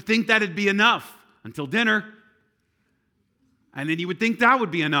 And you would think that'd be enough until dinner. And then you would think that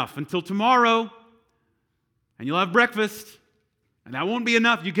would be enough until tomorrow. And you'll have breakfast. And that won't be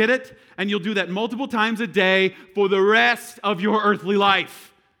enough. You get it? And you'll do that multiple times a day for the rest of your earthly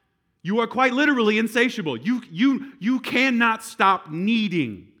life. You are quite literally insatiable. You cannot stop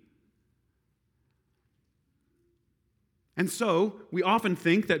needing. And so, we often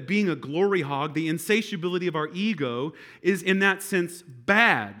think that being a glory hog, the insatiability of our ego, is in that sense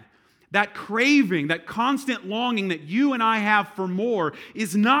bad. That craving, that constant longing that you and I have for more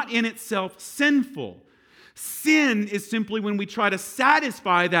is not in itself sinful. Sin is simply when we try to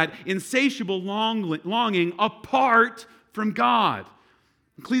satisfy that insatiable longing apart from God.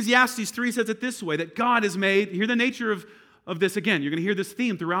 Ecclesiastes 3 says it this way, that God has made, hear the nature of this again. You're going to hear this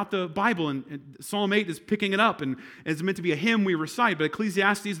theme throughout the Bible, and Psalm 8 is picking it up, and it's meant to be a hymn we recite, but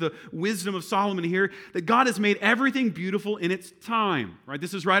Ecclesiastes, the wisdom of Solomon here, that God has made everything beautiful in its time. Right?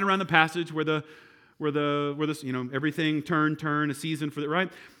 This is right around the passage where everything turn, a season for it,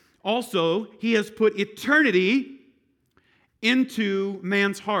 right? Also, he has put eternity into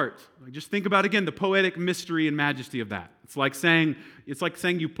man's heart. Just think about, again, the poetic mystery and majesty of that. It's like saying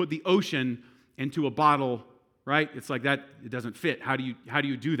you put the ocean into a bottle, right? It's like that, it doesn't fit. How do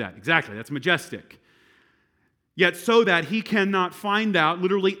you do that? Exactly, that's majestic. Yet so that he cannot find out,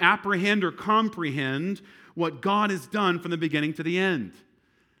 literally apprehend or comprehend what God has done from the beginning to the end.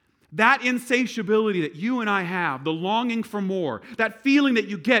 That insatiability that you and I have, the longing for more, that feeling that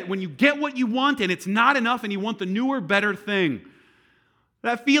you get when you get what you want and it's not enough and you want the newer, better thing.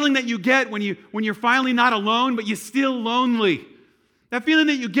 That feeling that you get when you're finally not alone, but you're still lonely. That feeling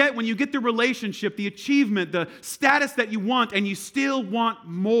that you get when you get the relationship, the achievement, the status that you want, and you still want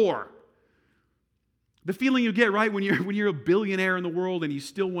more. The feeling you get, right, when you're a billionaire in the world and you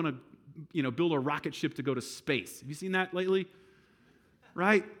still want to, build a rocket ship to go to space. Have you seen that lately?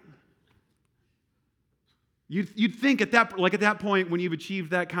 Right? You'd think at that point when you've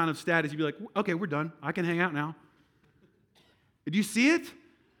achieved that kind of status, you'd be like, okay, we're done. I can hang out now. Did you see it?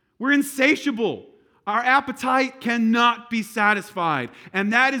 We're insatiable. Our appetite cannot be satisfied.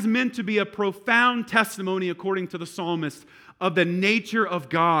 And that is meant to be a profound testimony, according to the psalmist, of the nature of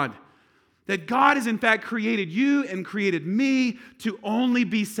God. That God has in fact created you and created me to only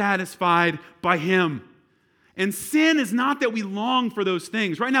be satisfied by Him. And sin is not that we long for those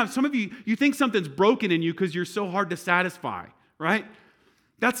things. Right now, some of you think something's broken in you because you're so hard to satisfy, right?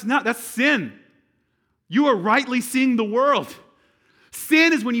 That's sin. You are rightly seeing the world.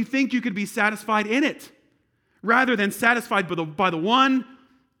 Sin is when you think you could be satisfied in it, rather than satisfied by the one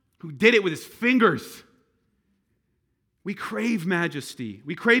who did it with his fingers. We crave majesty.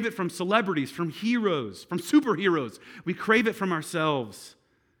 We crave it from celebrities, from heroes, from superheroes. We crave it from ourselves.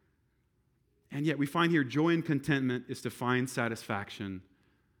 And yet we find here joy and contentment is to find satisfaction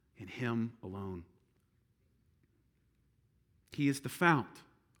in Him alone. He is the fount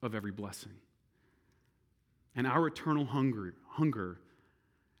of every blessing. And our eternal hunger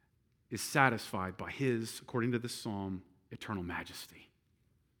is satisfied by His, according to this psalm, eternal majesty.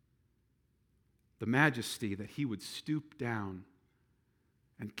 The majesty that He would stoop down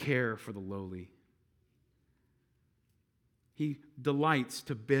and care for the lowly. He delights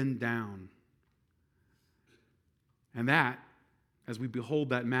to bend down. And that, as we behold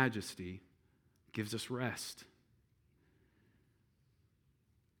that majesty, gives us rest.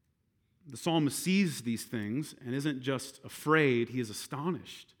 The psalmist sees these things and isn't just afraid, he is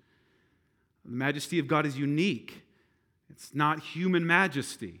astonished. The majesty of God is unique. It's not human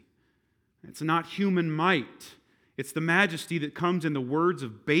majesty. It's not human might. It's the majesty that comes in the words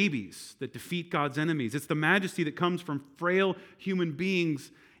of babies that defeat God's enemies. It's the majesty that comes from frail human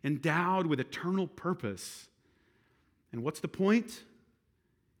beings endowed with eternal purpose. And what's the point?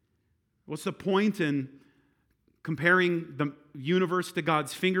 What's the point in comparing the universe to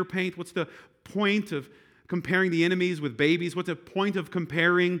God's finger paint? What's the point of comparing the enemies with babies? What's the point of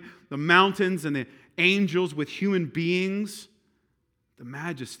comparing the mountains and the angels with human beings? The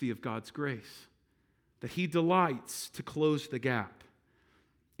majesty of God's grace, that He delights to close the gap.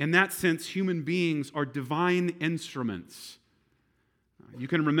 In that sense, human beings are divine instruments. You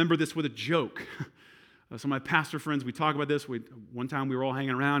can remember this with a joke. Some of my pastor friends, we talk about this. One time we were all hanging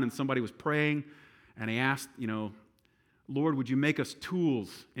around and somebody was praying and he asked, Lord, would you make us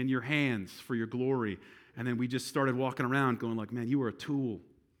tools in your hands for your glory? And then we just started walking around going like, man, you were a tool.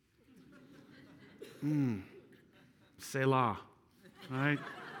 Selah, right?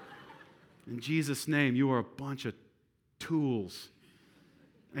 In Jesus' name, you are a bunch of tools.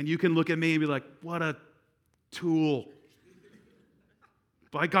 And you can look at me and be like, what a tool.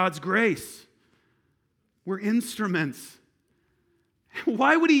 By God's grace. We're instruments.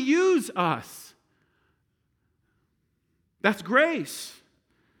 Why would He use us? That's grace.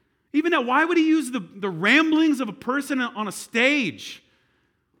 Even that, why would he use the ramblings of a person on a stage?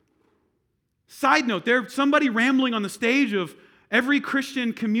 Side note, there's somebody rambling on the stage of every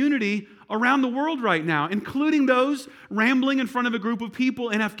Christian community around the world right now, including those rambling in front of a group of people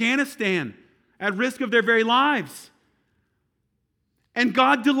in Afghanistan at risk of their very lives. And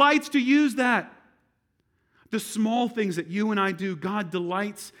God delights to use that. The small things that you and I do, God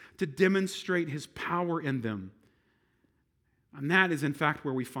delights to demonstrate His power in them. And that is, in fact,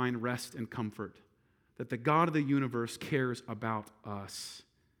 where we find rest and comfort, that the God of the universe cares about us.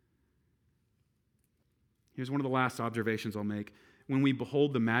 Here's one of the last observations I'll make. When we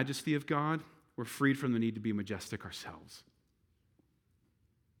behold the majesty of God, we're freed from the need to be majestic ourselves.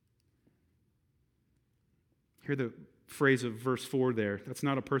 Hear the phrase of verse 4 there. That's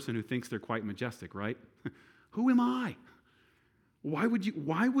not a person who thinks they're quite majestic, right? Who am I? Why would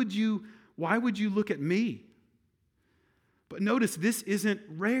you look at me? But notice, this isn't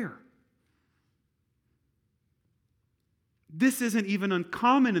rare. This isn't even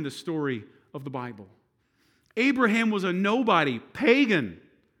uncommon in the story of the Bible. Abraham was a nobody, pagan,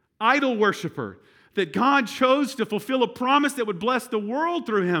 idol worshiper, that God chose to fulfill a promise that would bless the world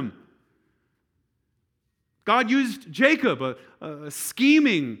through him. God used Jacob, a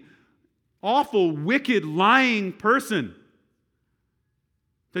scheming, awful, wicked, lying person,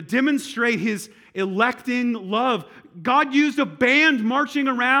 to demonstrate His electing love. God used a band marching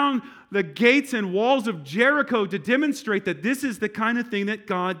around the gates and walls of Jericho to demonstrate that this is the kind of thing that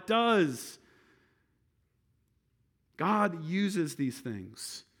God does. God uses these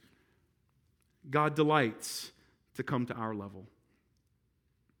things. God delights to come to our level.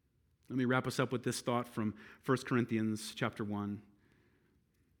 Let me wrap us up with this thought from 1 Corinthians chapter 1.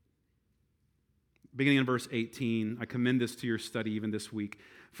 Beginning in verse 18, I commend this to your study even this week.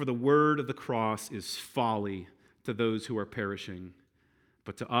 For the word of the cross is folly to those who are perishing,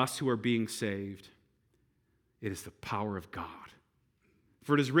 but to us who are being saved, it is the power of God.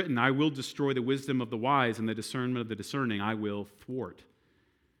 For it is written, I will destroy the wisdom of the wise, and the discernment of the discerning I will thwart.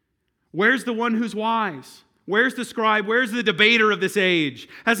 Where's the one who's wise? Where's the scribe? Where's the debater of this age?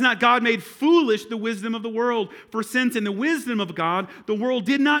 Has not God made foolish the wisdom of the world? For since in the wisdom of God, the world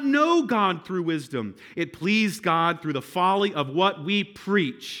did not know God through wisdom, it pleased God through the folly of what we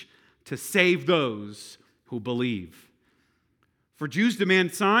preach to save those who believe. For Jews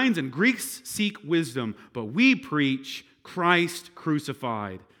demand signs and Greeks seek wisdom, but we preach Christ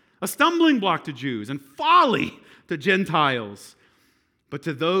crucified, a stumbling block to Jews and folly to Gentiles. But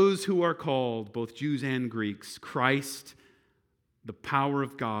to those who are called, both Jews and Greeks, Christ, the power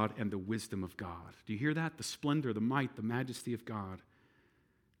of God and the wisdom of God. Do you hear that? The splendor, the might, the majesty of God.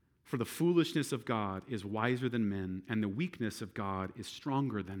 For the foolishness of God is wiser than men, and the weakness of God is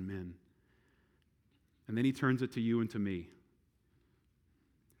stronger than men. And then he turns it to you and to me.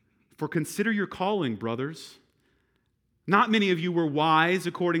 For consider your calling, brothers. Not many of you were wise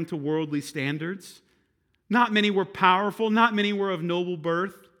according to worldly standards. Not many were powerful. Not many were of noble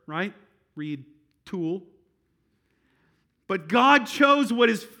birth, right? Read Tool. But God chose what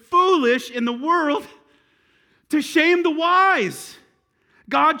is foolish in the world to shame the wise.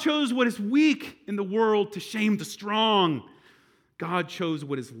 God chose what is weak in the world to shame the strong. God chose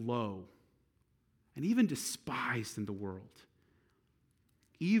what is low and even despised in the world.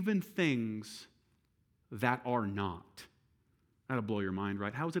 Even things that are not. That'll blow your mind,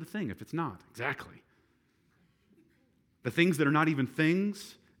 right? How is it a thing if it's not? Exactly. The things that are not even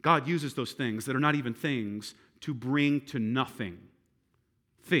things, God uses those things that are not even things to bring to nothing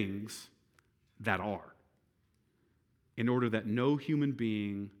things that are, in order that no human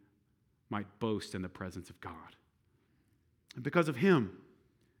being might boast in the presence of God. And because of him,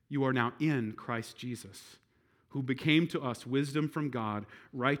 you are now in Christ Jesus, who became to us wisdom from God,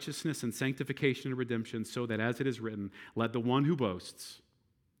 righteousness and sanctification and redemption, so that as it is written, let the one who boasts,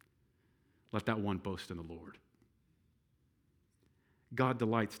 let that one boast in the Lord. God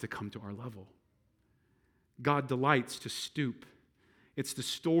delights to come to our level. God delights to stoop. It's the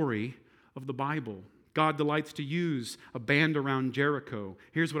story of the Bible. God delights to use a band around Jericho.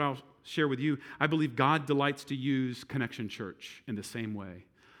 Here's what I'll share with you. I believe God delights to use Connection Church in the same way.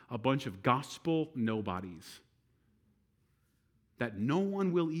 A bunch of gospel nobodies that no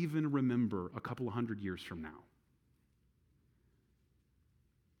one will even remember a couple of hundred years from now.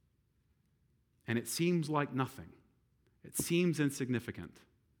 And it seems like nothing. It seems insignificant.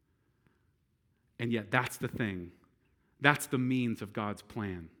 And yet that's the thing. That's the means of God's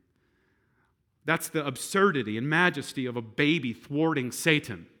plan. That's the absurdity and majesty of a baby thwarting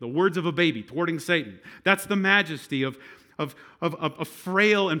Satan. The words of a baby thwarting Satan. That's the majesty of a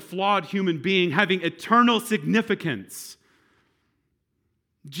frail and flawed human being having eternal significance.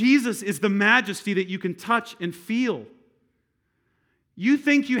 Jesus is the majesty that you can touch and feel. You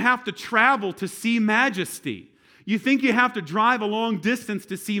think you have to travel to see majesty. You think you have to drive a long distance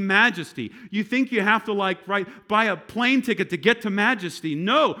to see majesty. You think you have to buy a plane ticket to get to majesty.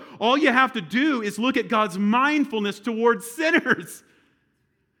 No, all you have to do is look at God's mindfulness towards sinners.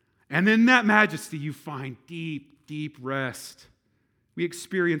 And in that majesty you find deep, deep rest. We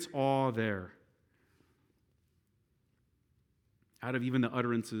experience awe there. Out of even the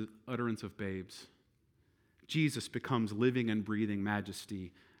utterance of babes, Jesus becomes living and breathing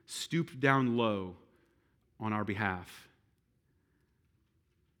majesty, stooped down low on our behalf.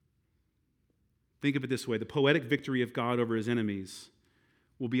 Think of it this way: the poetic victory of God over his enemies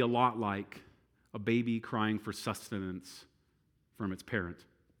will be a lot like a baby crying for sustenance from its parent,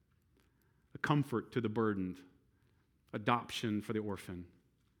 a comfort to the burdened, adoption for the orphan.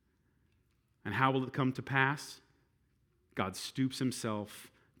 And how will it come to pass? God stoops himself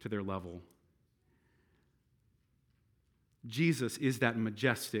to their level. Jesus is that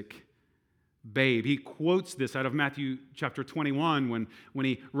majestic babe. He quotes this out of Matthew chapter 21 when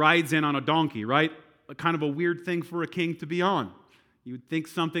he rides in on a donkey, right? A kind of a weird thing for a king to be on. You would think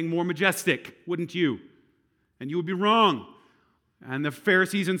something more majestic, wouldn't you? And you would be wrong. And the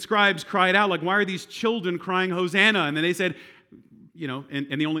Pharisees and scribes cried out, why are these children crying Hosanna? And then they said, in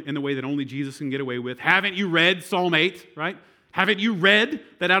the way that only Jesus can get away with, haven't you read Psalm 8, right? Haven't you read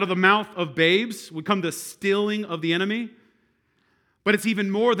that out of the mouth of babes would come the stilling of the enemy? But it's even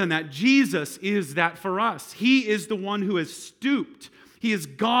more than that. Jesus is that for us. He is the one who has stooped. He is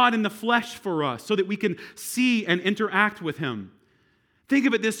God in the flesh for us so that we can see and interact with him. Think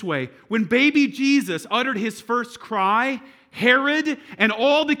of it this way. When baby Jesus uttered his first cry, Herod and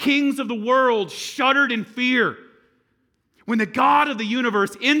all the kings of the world shuddered in fear. When the God of the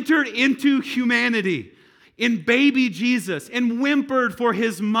universe entered into humanity in baby Jesus and whimpered for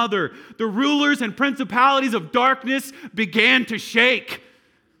his mother, the rulers and principalities of darkness began to shake.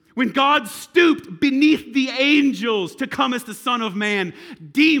 When God stooped beneath the angels to come as the Son of Man,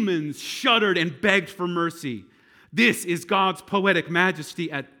 demons shuddered and begged for mercy. This is God's poetic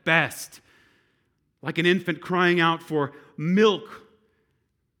majesty at best. Like an infant crying out for milk,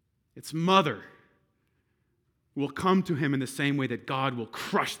 its mother will come to him in the same way that God will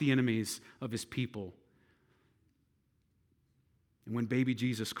crush the enemies of his people. And when baby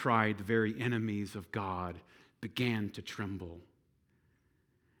Jesus cried, the very enemies of God began to tremble.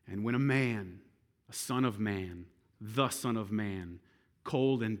 And when a man, a son of man, the Son of Man,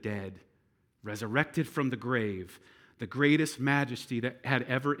 cold and dead, resurrected from the grave, the greatest majesty that had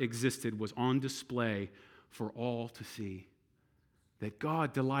ever existed was on display for all to see. That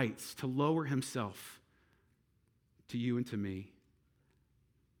God delights to lower himself to you and to me.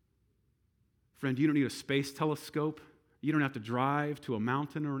 Friend, you don't need a space telescope. You don't have to drive to a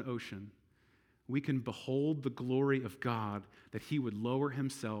mountain or an ocean. We can behold the glory of God, that he would lower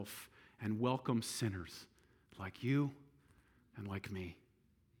himself and welcome sinners like you and like me.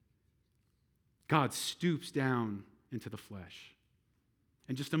 God stoops down into the flesh.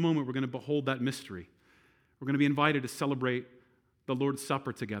 In just a moment, we're going to behold that mystery. We're going to be invited to celebrate the Lord's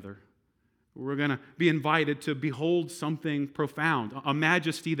Supper together. We're going to be invited to behold something profound, a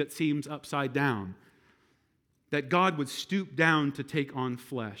majesty that seems upside down. That God would stoop down to take on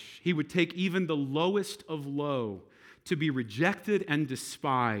flesh. He would take even the lowest of low to be rejected and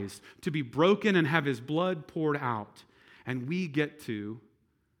despised, to be broken and have his blood poured out. And we get to,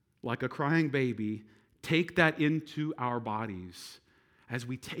 like a crying baby, take that into our bodies as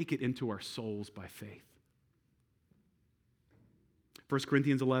we take it into our souls by faith. 1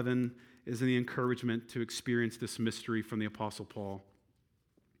 Corinthians 11 is the encouragement to experience this mystery from the Apostle Paul.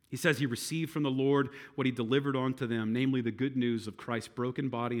 He says he received from the Lord what he delivered on to them, namely the good news of Christ's broken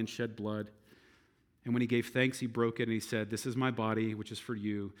body and shed blood. And when he gave thanks, he broke it and he said, "This is my body, which is for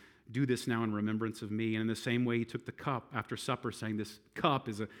you. Do this now in remembrance of me." And in the same way, he took the cup after supper, saying, "This cup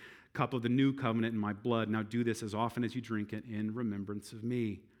is a cup of the new covenant in my blood. Now do this as often as you drink it in remembrance of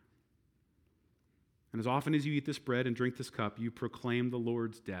me. And as often as you eat this bread and drink this cup, you proclaim the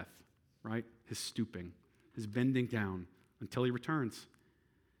Lord's death," right? His stooping, his bending down until he returns.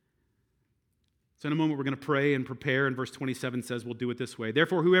 So in a moment, we're going to pray and prepare, and verse 27 says we'll do it this way.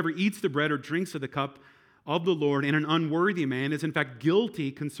 "Therefore, whoever eats the bread or drinks of the cup of the Lord in an unworthy man is in fact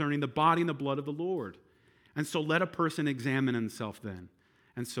guilty concerning the body and the blood of the Lord. And so let a person examine himself then,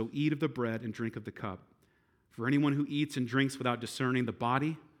 and so eat of the bread and drink of the cup. For anyone who eats and drinks without discerning the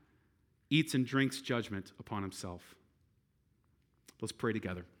body eats and drinks judgment upon himself." Let's pray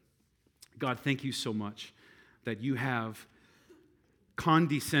together. God, thank you so much that you have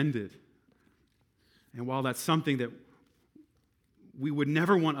condescended. And while that's something that we would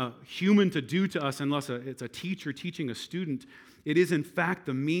never want a human to do to us unless it's a teacher teaching a student. It is, in fact,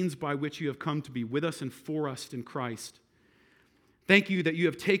 the means by which you have come to be with us and for us in Christ. Thank you that you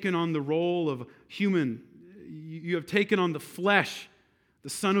have taken on the role of human. You have taken on the flesh,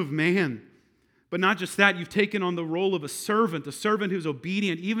 the Son of Man. But not just that, you've taken on the role of a servant who's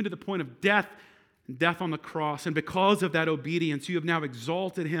obedient even to the point of death on the cross. And because of that obedience, you have now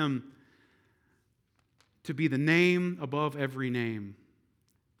exalted him to be the name above every name.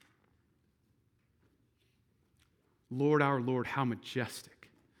 Lord, our Lord, how majestic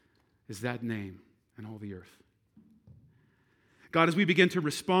is that name in all the earth. God, as we begin to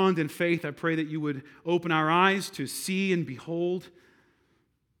respond in faith, I pray that you would open our eyes to see and behold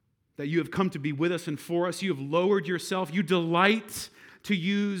that you have come to be with us and for us. You have lowered yourself. You delight to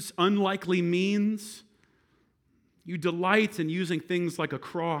use unlikely means. You delight in using things like a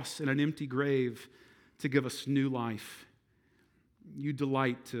cross and an empty grave to give us new life. You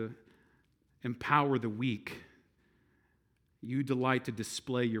delight to empower the weak. You delight to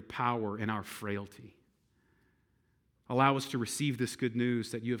display your power in our frailty. Allow us to receive this good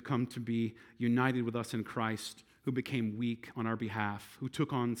news that you have come to be united with us in Christ, who became weak on our behalf, who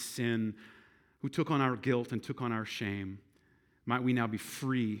took on sin, who took on our guilt and took on our shame. Might we now be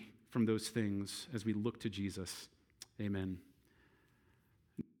free from those things as we look to Jesus. Amen.